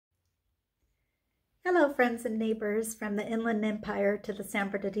Hello, friends and neighbors from the Inland Empire to the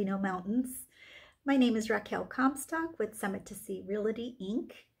San Bernardino Mountains. My name is Raquel Comstock with Summit to Sea Realty,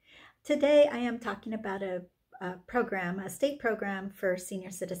 Inc. Today I am talking about a state program for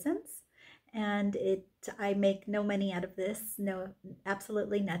senior citizens. And I make no money out of this,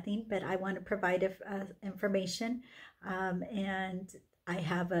 absolutely nothing, but I want to provide information. And I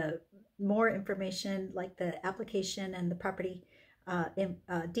have more information like the application and the property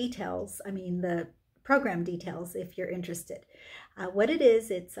details, the program details if you're interested. What it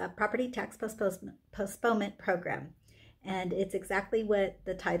is, it's a property tax postponement program, and it's exactly what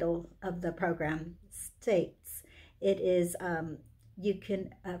the title of the program states. It is, you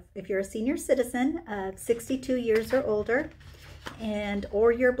can, if you're a senior citizen of 62 years or older,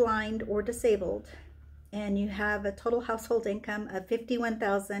 or you're blind or disabled, and you have a total household income of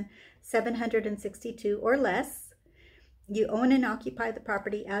 $51,762 or less, you own and occupy the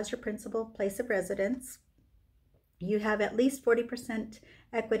property as your principal place of residence, you have at least 40%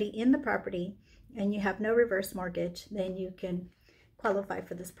 equity in the property, and you have no reverse mortgage, then you can qualify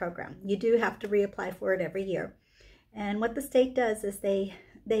for this program. You do have to reapply for it every year. And what the state does is they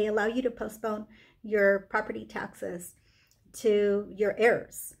allow you to postpone your property taxes to your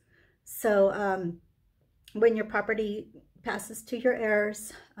heirs. So when your property passes to your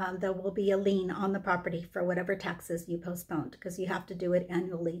heirs, there will be a lien on the property for whatever taxes you postponed, because you have to do it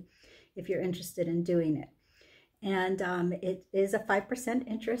annually if you're interested in doing it. And it is a 5%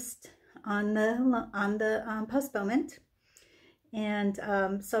 interest on the postponement. And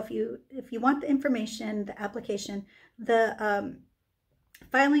so if you want the information, the application, the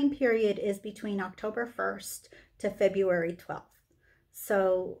filing period is between October 1st to February 12th.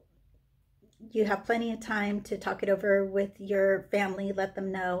 So you have plenty of time to talk it over with your family, let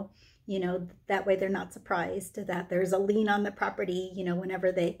them know, that way they're not surprised that there's a lien on the property,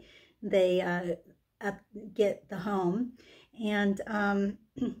 whenever they get the home. And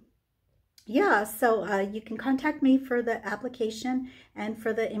yeah, so you can contact me for the application and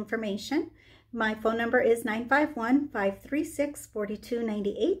for the information. My phone number is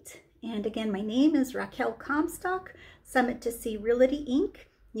 951-536-4298. And again, my name is Raquel Comstock, Summit to Sea Realty, Inc.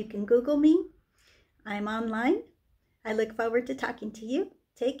 You can Google me. I'm online. I look forward to talking to you.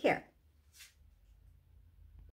 Take care.